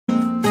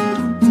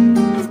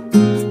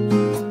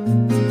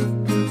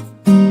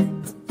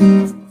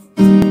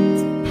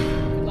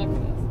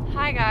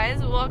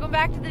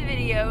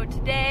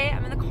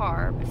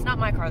car. It's not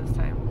my car this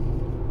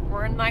time.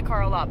 We're in my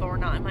car a lot, but we're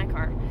not in my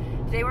car.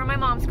 Today we're in my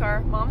mom's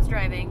car. Mom's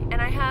driving,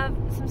 and I have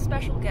some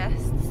special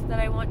guests that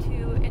I want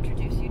to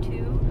introduce you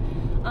to.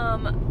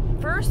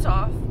 First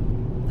off,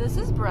 this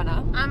is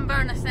Brynna. I'm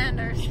Brynna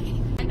Sanders.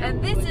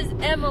 And this is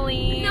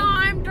Emily. No,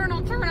 I'm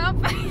Donald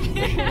Turnup.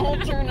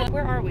 Donald Turnup.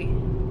 Where are we?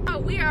 Oh,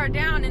 we are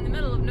down in the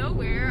middle of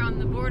nowhere on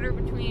the border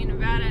between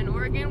Nevada and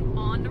Oregon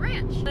on the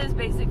ranch. It is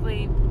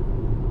basically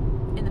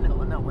in the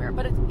middle of nowhere,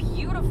 but it's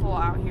beautiful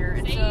out here.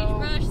 And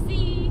Sagebrush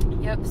Sea.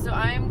 Yep, so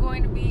I'm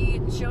going to be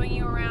showing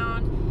you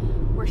around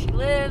where she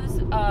lives,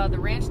 the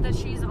ranch that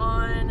she's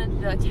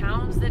on, the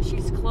towns that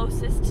she's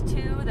closest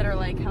to that are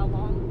like how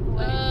long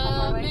away? How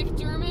far away?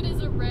 McDermott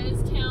is a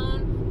res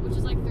town, which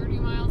is like 30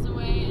 miles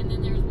away, and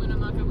then there's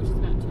Winnemucca, which is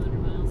about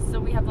 200 miles. So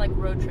we have like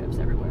road trips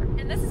everywhere.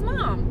 And this is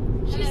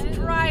Mom. She's a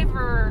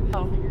driver.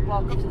 Oh,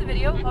 welcome to the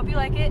video. Hope you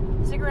like it.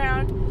 Stick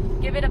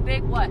around. Give it a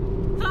big what?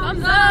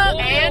 Thumbs up!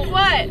 And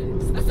what?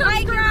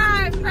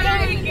 Subscribe!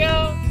 There you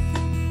go.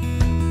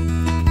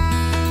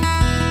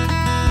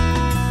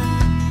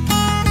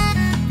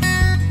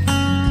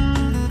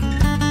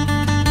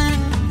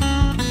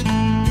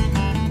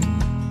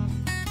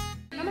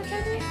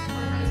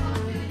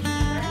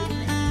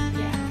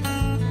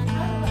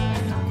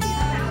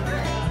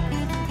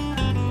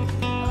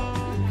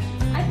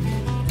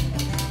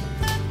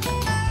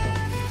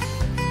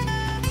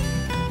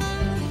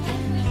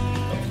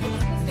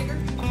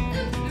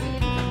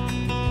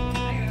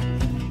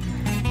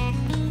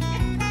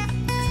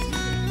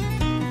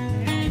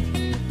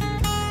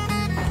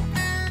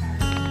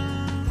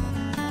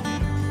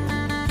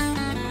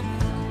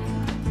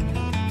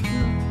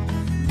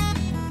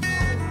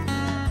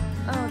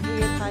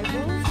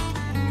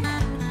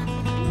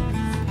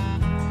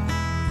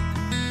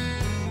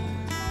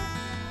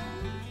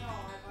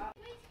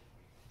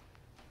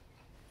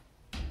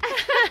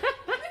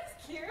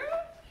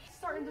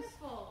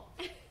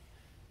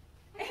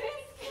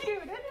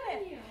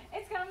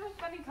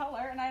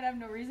 And I'd have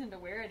no reason to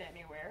wear it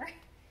anywhere.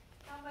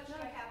 How much do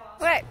I have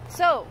on? Okay,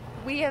 so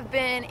we have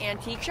been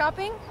antique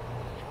shopping,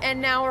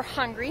 and now we're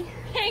hungry.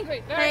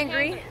 Hangry, very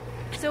Hangry.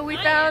 So we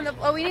found the,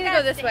 oh, we need to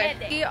go this way.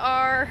 We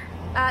are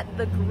at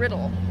the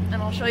Griddle,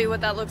 and I'll show you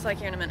what that looks like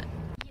here in a minute.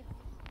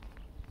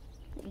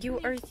 You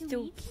are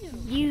so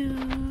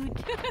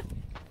cute.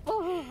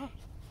 Oh.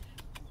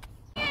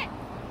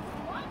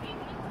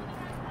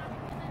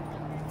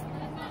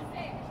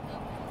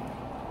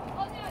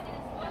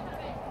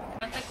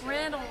 At the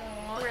Griddle,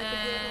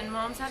 and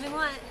Mom's having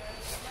what?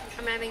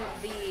 I'm having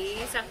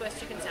the Southwest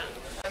Chicken Salad.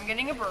 I'm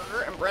getting a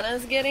burger, and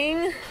Brenna's getting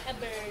A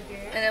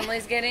burger. and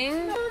Emily's getting.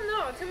 Oh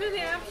no, too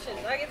many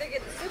options. I either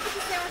get the soup with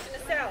the sandwich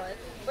and the salad,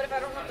 but if I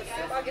don't want the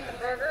soup, I'll get the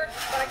burger.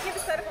 But I can't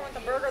decide if I want the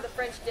burger or the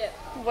French dip.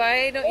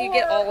 Why don't you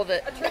get all of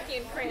it? A turkey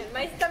and cran.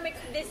 My stomach's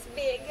this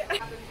big.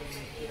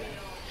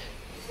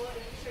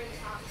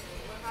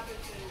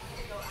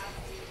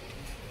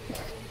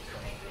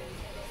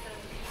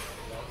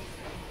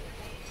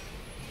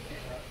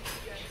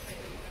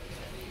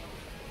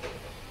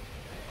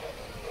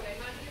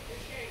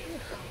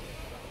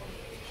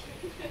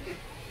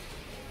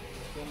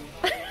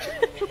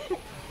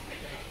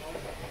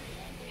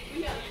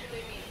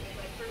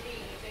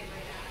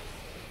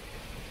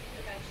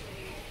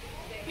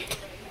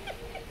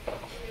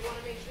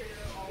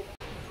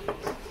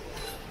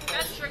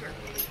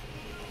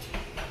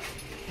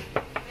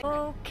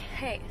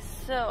 Okay,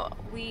 so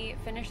we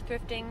finished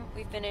thrifting,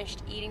 we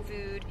finished eating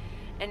food,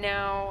 and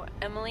now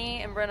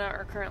Emily and Brynna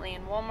are currently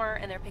in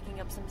Walmart and they're picking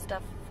up some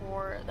stuff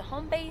for the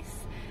home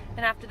base.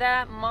 And after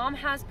that, Mom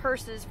has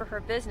purses for her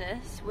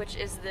business, which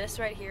is this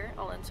right here.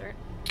 I'll insert.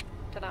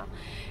 Ta-da.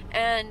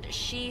 And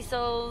she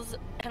sells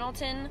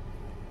Pendleton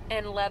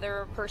and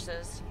leather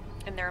purses,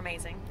 and they're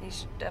amazing. You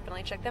should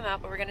definitely check them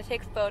out. But we're gonna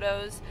take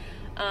photos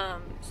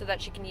so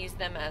that she can use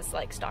them as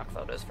like stock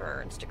photos for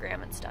her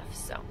Instagram and stuff.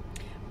 So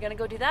we're gonna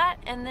go do that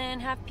and then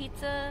have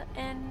pizza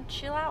and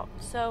chill out.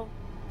 So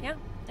yeah,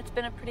 it's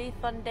been a pretty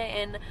fun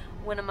day in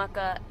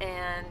Winnemucca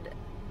and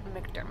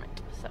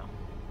McDermott. So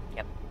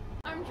yep.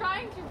 I'm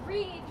trying to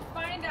read to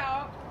find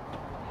out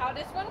how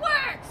this one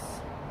works.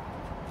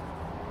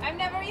 I've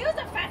never used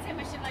a fancy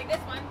machine like this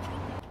one.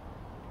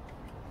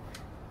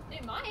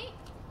 It might.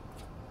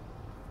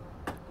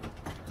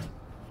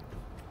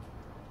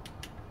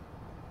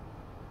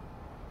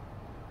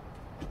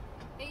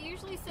 It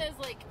usually says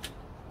like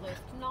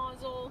lift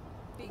nozzle,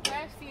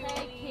 begin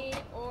fueling,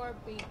 or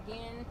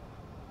begin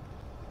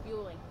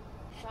fueling.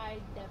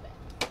 Side debit.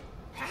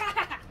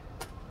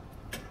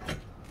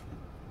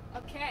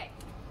 Okay.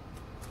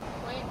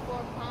 Wait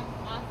for pump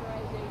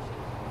authorization.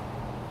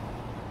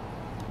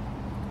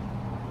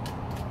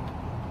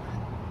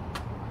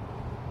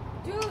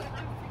 Dude,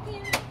 I'm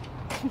freaking...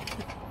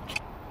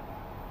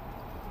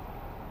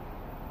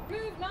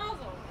 Groove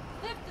nozzle.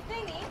 Lift the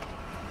thingy.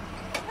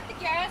 Put the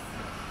gas.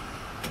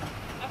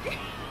 Up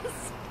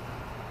gas.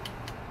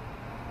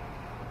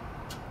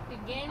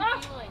 Begin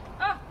fueling.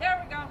 Oh, there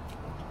we go.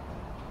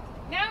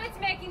 Now it's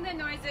making the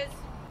noises.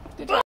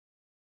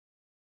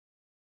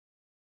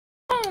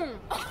 Boom!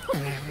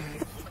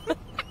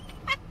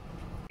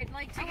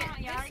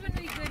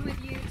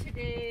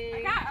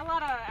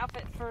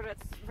 outfit for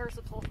that's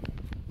versatile.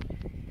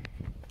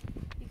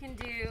 You can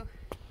do.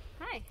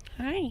 Hi.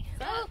 Hi.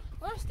 So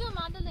we're still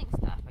modeling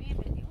stuff. Are you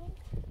videoing?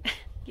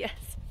 Yes.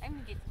 I'm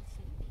getting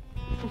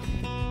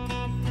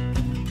some.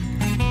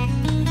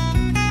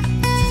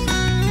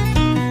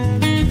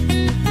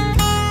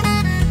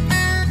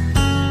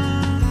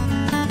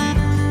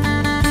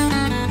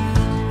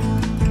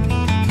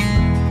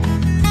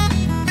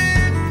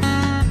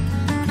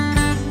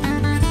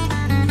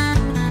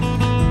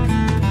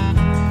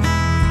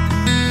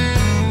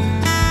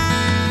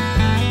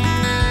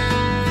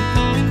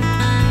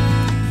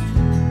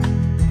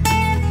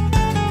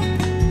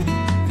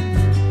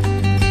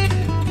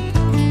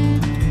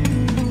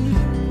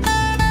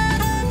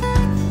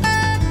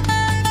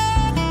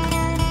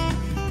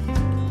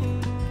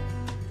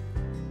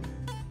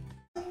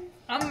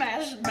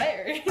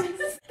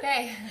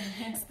 Okay,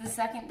 it's the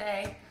second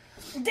day.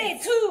 Day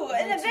 2,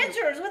 an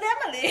adventures with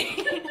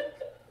Emily.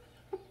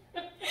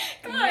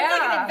 Come on, Yeah. it's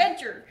like an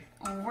adventure.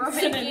 We're It's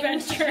an making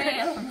adventure.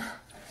 jam.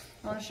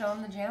 Want to show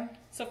them the jam?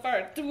 So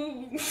far,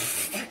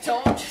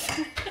 Don't.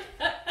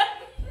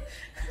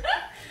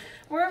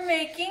 We're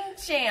making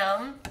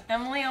jam.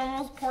 Emily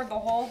almost poured the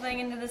whole thing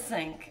into the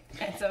sink.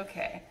 It's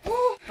okay.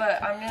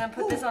 But I'm going to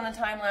put this on the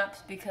time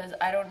lapse because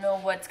I don't know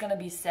what's going to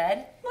be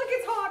said. Look,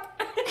 it's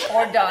hot.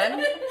 Or done.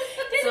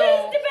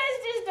 The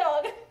bestest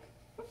dog.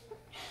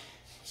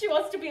 She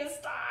wants to be a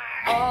star.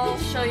 I'll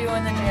show you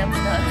when the jam's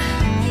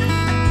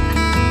done.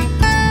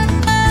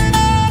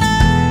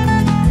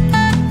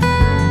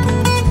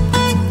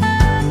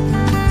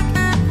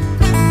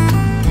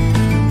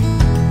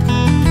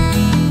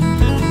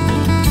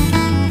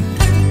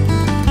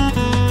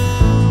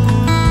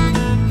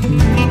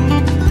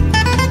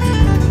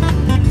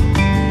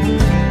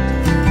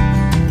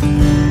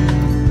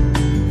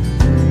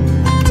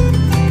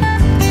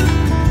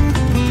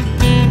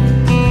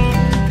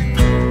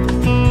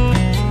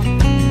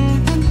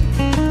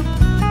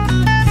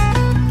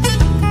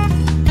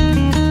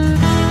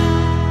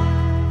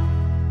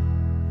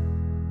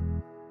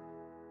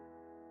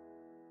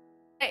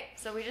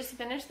 So we just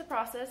finished the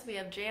process. We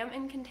have jam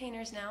in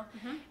containers now,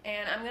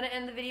 and I'm gonna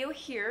end the video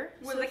here.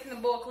 We're licking the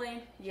bowl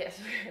clean. Yes,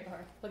 we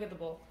are. Look at the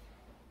bowl.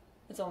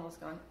 It's almost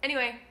gone.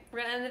 Anyway,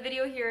 we're gonna end the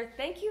video here.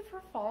 Thank you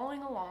for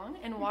following along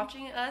and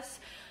watching us.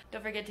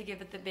 Don't forget to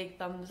give it the big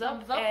thumbs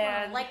up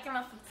and like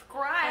and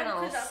subscribe. and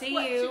I'll 'cause that's see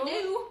what you.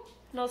 do.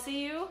 And I'll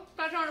see you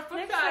Catch you on the flip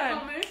next side,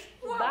 time.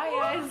 homies. Bye,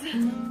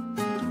 guys.